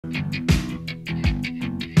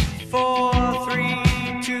Four, three,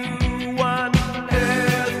 two, one.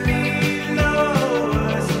 Earth below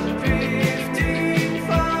us, drifting,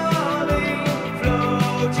 falling,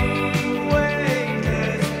 floating,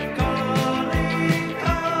 weightless, calling.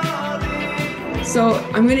 So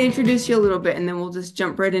I'm going to introduce you a little bit, and then we'll just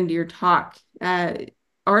jump right into your talk.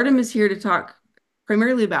 Artem is here to talk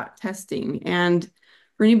primarily about testing, and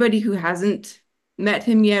for anybody who hasn't met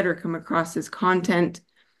him yet or come across his content,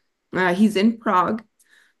 he's in Prague,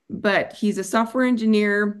 but he's a software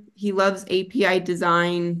engineer. He loves API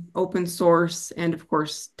design, open source, and of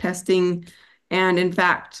course, testing. And in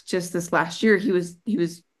fact, just this last year, he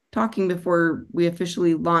was talking before we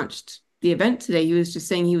officially launched the event today. He was just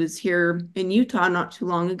saying he was here in Utah not too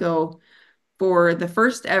long ago for the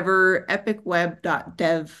first ever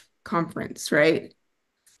epicweb.dev conference, right?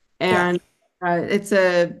 And it's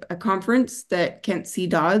a conference that Kent C.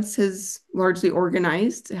 Dodds has largely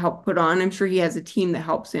organized to help put on. I'm sure he has a team that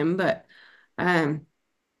helps him, but can't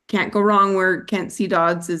go wrong where Kent C.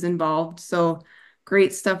 Dodds is involved. So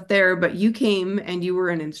great stuff there. But you came and you were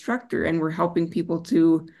an instructor and were helping people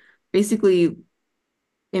to basically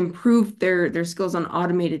improve their skills on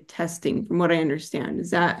automated testing, from what I understand.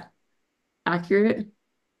 Is that accurate?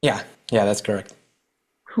 Yeah, that's correct.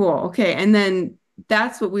 Cool. Okay. And then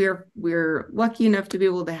that's what we're lucky enough to be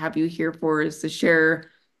able to have you here for, is to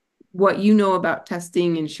share what you know about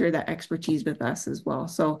testing and share that expertise with us as well.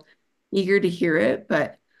 So eager to hear it.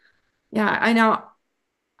 But yeah, I know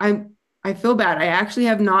I feel bad. I actually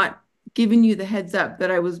have not given you the heads up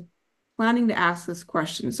that I was planning to ask this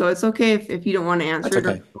question. So it's okay if you don't want to That's answer it, or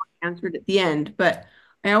okay. answer it at the end. But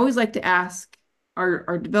I always like to ask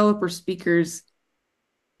our developer speakers,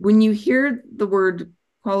 when you hear the word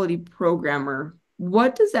quality programmer,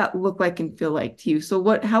 what does that look like and feel like to you?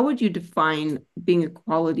 So how would you define being a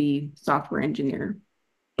quality software engineer?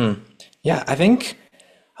 Hmm. Yeah, I think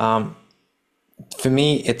for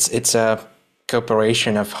me, it's a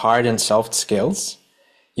cooperation of hard and soft skills.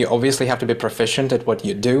 You obviously have to be proficient at what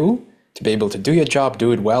you do to be able to do your job,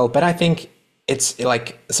 do it well. But I think it's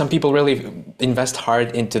like some people really invest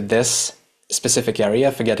hard into this specific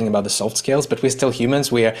area, forgetting about the soft skills, but we're still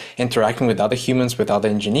humans. We are interacting with other humans, with other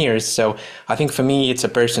engineers. So I think for me, it's a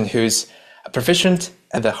person who's proficient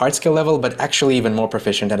at the hard skill level, but actually even more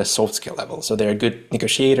proficient at a soft skill level. So they're a good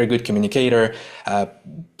negotiator, good communicator,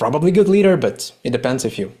 probably good leader, but it depends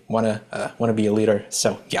if you wanna be a leader.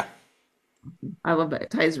 So yeah. I love that. It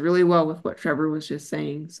ties really well with what Trevor was just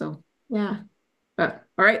saying. So yeah. All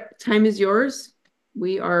right, time is yours.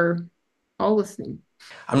 We are all listening.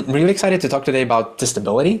 I'm really excited to talk today about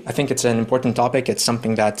testability. I think it's an important topic. It's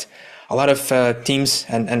something that a lot of teams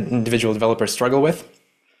and individual developers struggle with.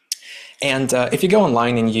 And if you go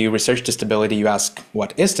online and you research testability, you ask,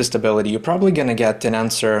 what is testability? You're probably going to get an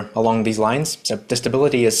answer along these lines. So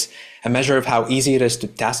testability is a measure of how easy it is to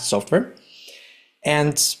test software.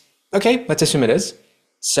 And okay, let's assume it is.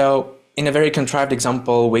 So in a very contrived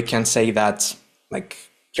example, we can say that, like,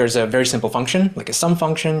 here's a very simple function, like a sum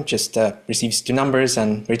function, just receives two numbers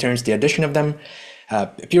and returns the addition of them. A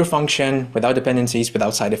pure function without dependencies,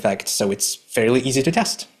 without side effects. So it's fairly easy to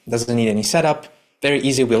test. Doesn't need any setup. Very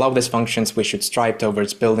easy. We love these functions. We should strive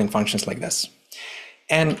towards building functions like this.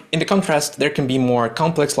 And in the contrast, there can be more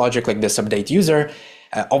complex logic like this update user.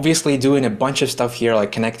 Obviously doing a bunch of stuff here,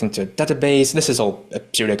 like connecting to a database. This is all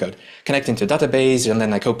pseudocode. Connecting to a database and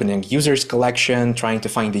then like opening users collection, trying to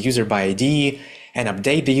find the user by ID and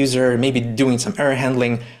update the user, maybe doing some error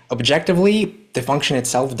handling. Objectively, the function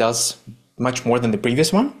itself does much more than the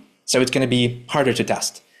previous one. So it's going to be harder to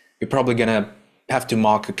test. You're probably going to have to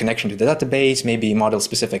mock a connection to the database, maybe model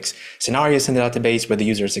specific scenarios in the database where the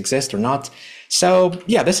users exist or not. So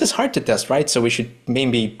yeah, this is hard to test, right? So we should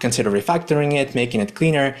maybe consider refactoring it, making it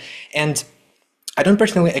cleaner. And I don't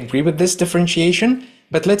personally agree with this differentiation,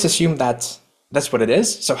 but let's assume that that's what it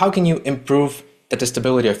is. So how can you improve the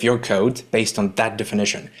testability of your code based on that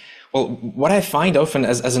definition? Well, what I find often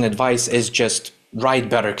as an advice is just write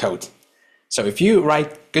better code. So if you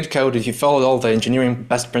write good code, if you follow all the engineering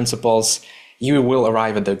best principles, you will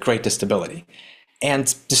arrive at the great testability. And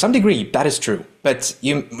to some degree, that is true. But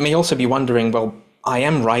you may also be wondering, well, I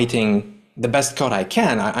am writing the best code I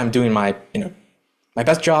can. I'm doing my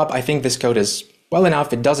best job. I think this code is well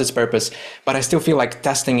enough. It does its purpose, but I still feel like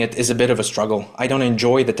testing it is a bit of a struggle. I don't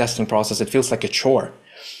enjoy the testing process. It feels like a chore.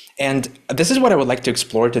 And this is what I would like to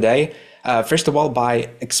explore today. First of all,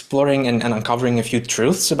 by exploring and uncovering a few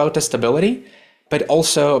truths about testability, but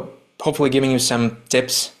also hopefully giving you some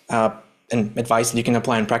tips and advice that you can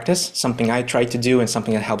apply in practice, something I try to do and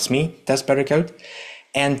something that helps me test better code.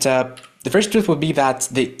 And The first truth would be that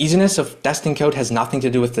the easiness of testing code has nothing to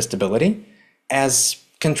do with testability. As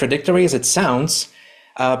contradictory as it sounds,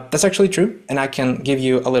 that's actually true. And I can give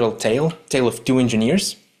you a little tale of two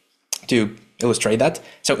engineers to illustrate that.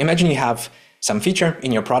 So imagine you have some feature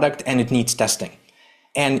in your product and it needs testing.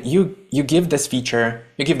 And you give this feature,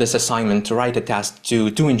 you give this assignment to write a test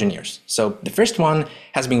to two engineers. So the first one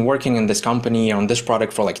has been working in this company on this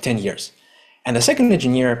product for like 10 years. And the second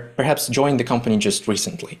engineer perhaps joined the company just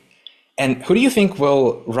recently. And who do you think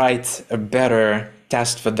will write a better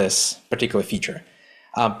test for this particular feature?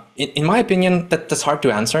 In my opinion, that's hard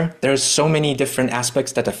to answer. There's so many different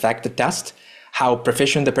aspects that affect the test. How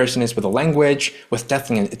proficient the person is with the language, with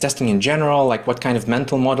testing in general, like what kind of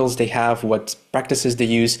mental models they have, what practices they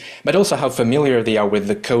use, but also how familiar they are with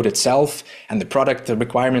the code itself and the product the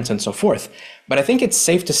requirements and so forth. But I think it's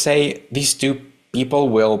safe to say these two people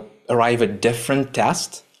will arrive at different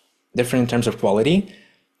tests, different in terms of quality.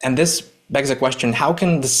 And this begs the question, how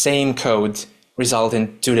can the same code result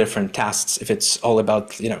in two different tests if it's all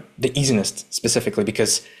about, the easiness specifically?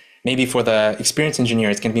 Because maybe for the experienced engineer,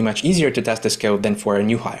 it can be much easier to test this code than for a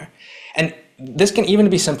new hire. And this can even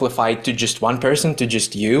be simplified to just one person, to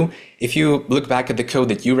just you. If you look back at the code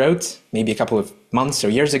that you wrote, maybe a couple of months or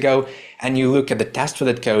years ago, and you look at the test for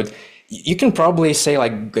that code, you can probably say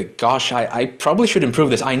like, gosh, I probably should improve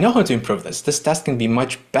this. I know how to improve this. This test can be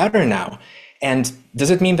much better now. And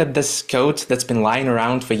does it mean that this code that's been lying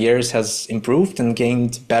around for years has improved and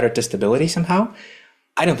gained better testability somehow?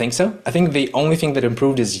 I don't think so. I think the only thing that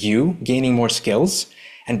improved is you gaining more skills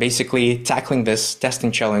and basically tackling this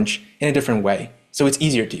testing challenge in a different way. So it's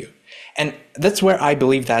easier to you. And that's where I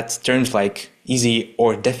believe that terms like easy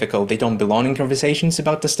or difficult, they don't belong in conversations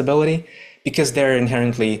about testability because they're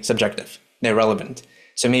inherently subjective. They're relevant.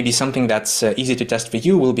 So maybe something that's easy to test for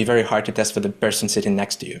you will be very hard to test for the person sitting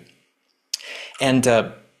next to you. And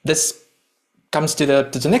this comes to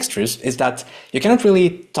the next truth, is that you cannot really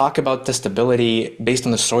talk about testability based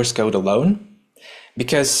on the source code alone,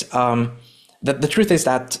 because the truth is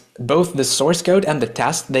that both the source code and the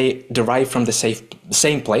test, they derive from the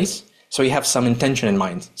same place. So you have some intention in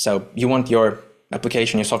mind. So you want your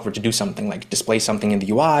application, your software to do something like display something in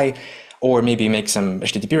the UI, or maybe make some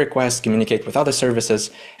HTTP requests, communicate with other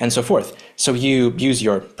services, and so forth. So you use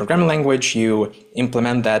your programming language, you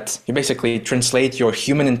implement that, you basically translate your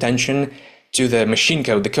human intention to the machine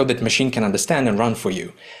code, the code that machine can understand and run for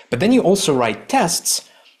you. But then you also write tests,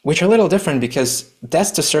 which are a little different because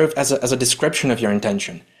tests serve as a description of your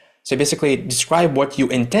intention. So you basically describe what you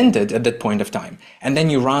intended at that point of time, and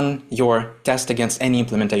then you run your test against any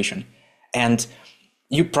implementation. And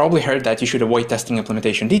you probably heard that you should avoid testing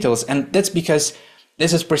implementation details, and that's because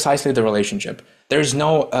this is precisely the relationship. There is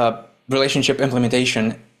no relationship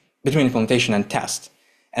between implementation and test.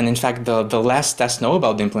 And in fact, the less tests know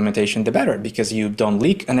about the implementation, the better, because you don't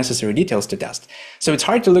leak unnecessary details to test. So it's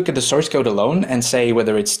hard to look at the source code alone and say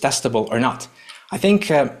whether it's testable or not. I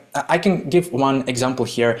think I can give one example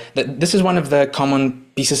here. This is one of the common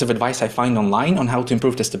pieces of advice I find online on how to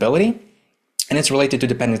improve testability, and it's related to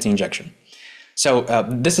dependency injection. So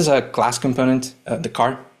this is a class component, the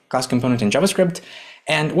car class component in JavaScript.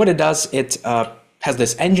 And what it does, it has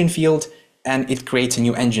this engine field, and it creates a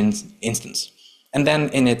new engine instance. And then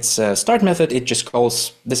in its start method, it just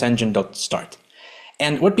calls this engine.start.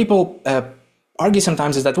 And what people argue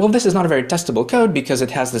sometimes is that, well, this is not a very testable code because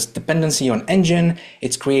it has this dependency on engine.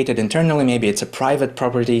 It's created internally. Maybe it's a private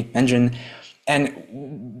property engine. And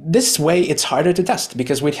this way, it's harder to test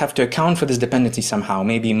because we'd have to account for this dependency somehow,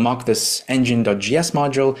 maybe mock this engine.js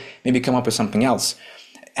module, maybe come up with something else.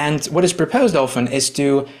 And what is proposed often is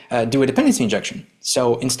to do a dependency injection.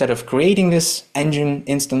 So instead of creating this engine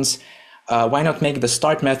instance, why not make the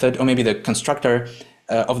start method or maybe the constructor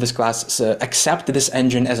of this class accept this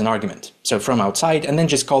engine as an argument? So from outside, and then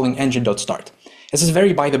just calling engine.start. This is a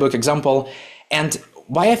very by-the-book example. And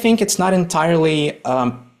why I think it's not entirely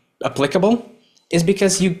applicable is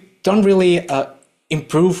because you don't really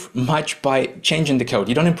improve much by changing the code.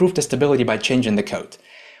 You don't improve testability by changing the code.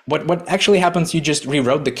 What actually happens, you just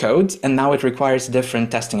rewrote the code, and now it requires a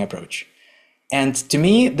different testing approach. And to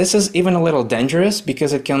me, this is even a little dangerous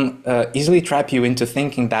because it can easily trap you into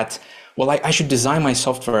thinking that, well, I should design my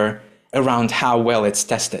software around how well it's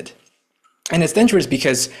tested. And it's dangerous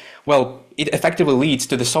because, well, it effectively leads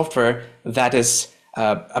to the software that is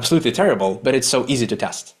absolutely terrible, but it's so easy to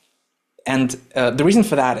test. And the reason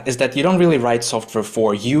for that is that you don't really write software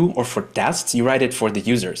for you or for tests. You write it for the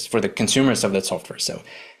users, for the consumers of that software. So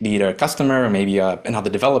be it a customer or maybe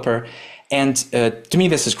another developer. And to me,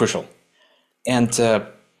 this is crucial. And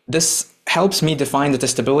this helps me define the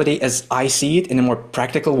testability as I see it in a more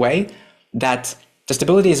practical way, that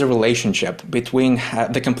Testability is a relationship between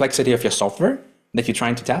the complexity of your software that you're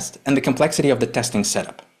trying to test and the complexity of the testing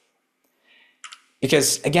setup.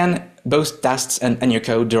 Because again, both tests and your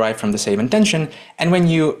code derive from the same intention. And when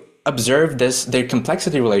you observe this, their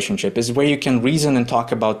complexity relationship is where you can reason and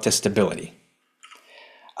talk about testability.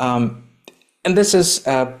 And this is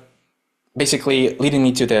basically leading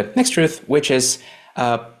me to the next truth, which is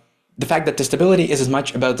the fact that testability is as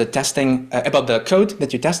much about the testing, about the code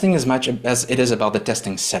that you're testing as much as it is about the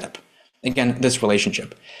testing setup. Again, this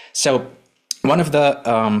relationship. So one of the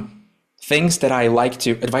things that I like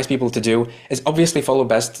to advise people to do is obviously follow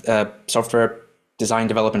best software design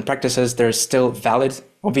development practices. They're still valid,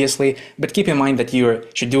 obviously, but keep in mind that you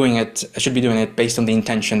should be doing it based on the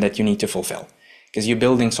intention that you need to fulfill, because you're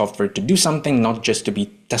building software to do something, not just to be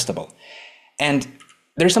testable. And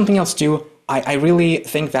there's something else too. I really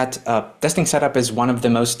think that testing setup is one of the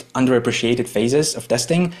most underappreciated phases of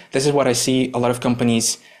testing. This is what I see a lot of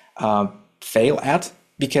companies fail at,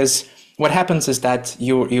 because what happens is that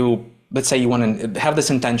let's say you want to have this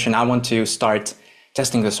intention, I want to start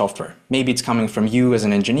testing the software. Maybe it's coming from you as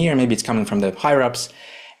an engineer, maybe it's coming from the higher ups.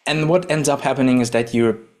 And what ends up happening is that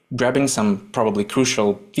you're grabbing some probably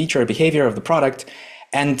crucial feature or behavior of the product,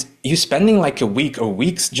 and you're spending like a week or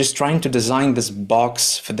weeks just trying to design this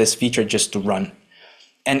box for this feature just to run.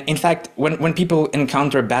 And in fact, when people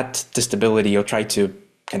encounter bad testability or try to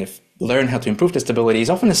kind of learn how to improve testability, it's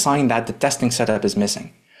often a sign that the testing setup is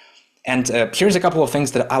missing. And here's a couple of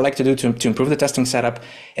things that I like to do to improve the testing setup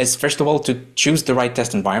is, first of all, to choose the right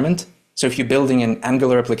test environment. So if you're building an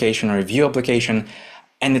Angular application or a Vue application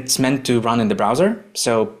and it's meant to run in the browser,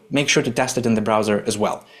 so make sure to test it in the browser as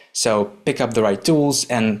well. So pick up the right tools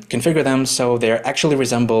and configure them so they actually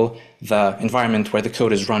resemble the environment where the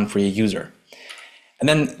code is run for your user. And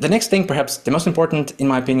then the next thing, perhaps the most important in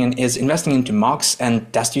my opinion, is investing into mocks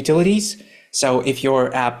and test utilities. So if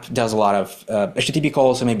your app does a lot of HTTP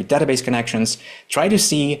calls or maybe database connections, try to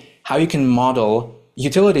see how you can model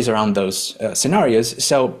utilities around those scenarios.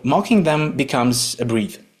 So mocking them becomes a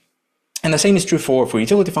breeze. And the same is true for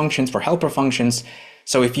utility functions, for helper functions.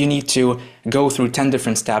 So if you need to go through 10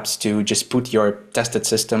 different steps to just put your tested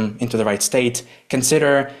system into the right state,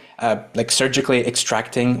 consider like surgically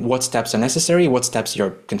extracting what steps are necessary, what steps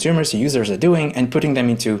your consumers, your users are doing, and putting them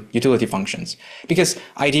into utility functions. Because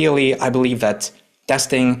ideally, I believe that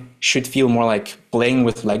testing should feel more like playing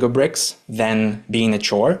with Lego bricks than being a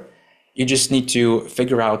chore. You just need to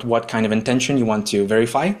figure out what kind of intention you want to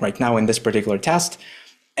verify right now in this particular test,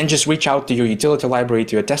 and just reach out to your utility library,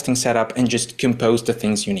 to your testing setup, and just compose the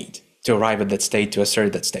things you need to arrive at that state, to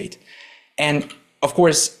assert that state. And of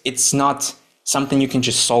course, it's not something you can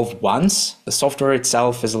just solve once. The software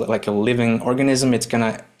itself is like a living organism. It's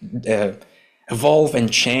going to evolve and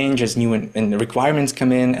change as new and requirements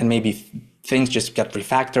come in, and maybe things just get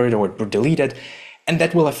refactored or deleted. And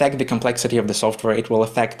that will affect the complexity of the software. It will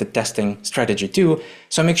affect the testing strategy too.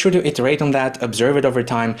 So make sure to iterate on that, observe it over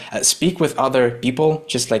time, speak with other people,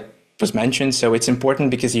 just like was mentioned. So it's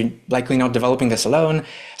important because you're likely not developing this alone.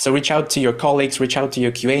 So reach out to your colleagues, reach out to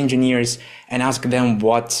your QA engineers, and ask them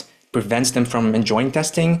what prevents them from enjoying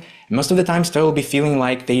testing. Most of the times they will be feeling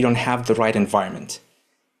like they don't have the right environment.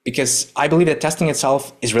 Because I believe that testing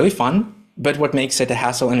itself is really fun, but what makes it a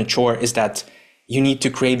hassle and a chore is that you need to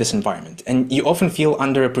create this environment. And you often feel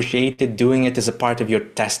underappreciated doing it as a part of your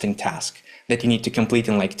testing task that you need to complete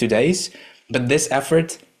in like 2 days. But this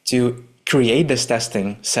effort to create this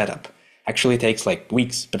testing setup actually takes like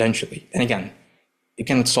weeks potentially. And again, you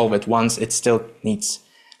cannot solve it once. It still needs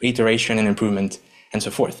reiteration and improvement and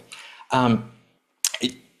so forth. A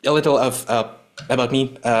little of about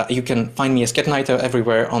me, you can find me as Getnito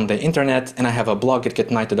everywhere on the internet, and I have a blog at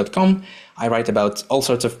getnito.com. I write about all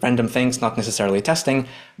sorts of random things, not necessarily testing,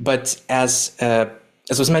 but as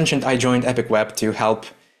was mentioned, I joined Epic Web to help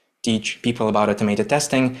teach people about automated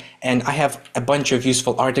testing, and I have a bunch of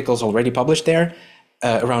useful articles already published there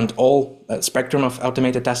around all spectrum of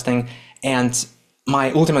automated testing, and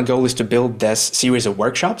my ultimate goal is to build this series of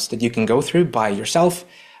workshops that you can go through by yourself.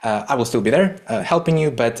 I will still be there helping you,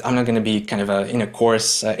 but I'm not going to be kind of in a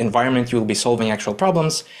course environment. You will be solving actual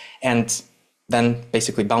problems and then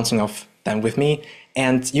basically bouncing off them with me.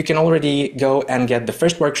 And you can already go and get the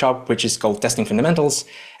first workshop, which is called Testing Fundamentals.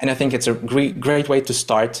 And I think it's a great way to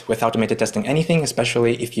start with automated testing anything,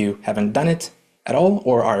 especially if you haven't done it at all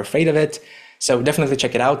or are afraid of it. So definitely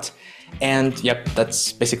check it out. And yep,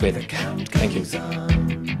 that's basically it. Thank you.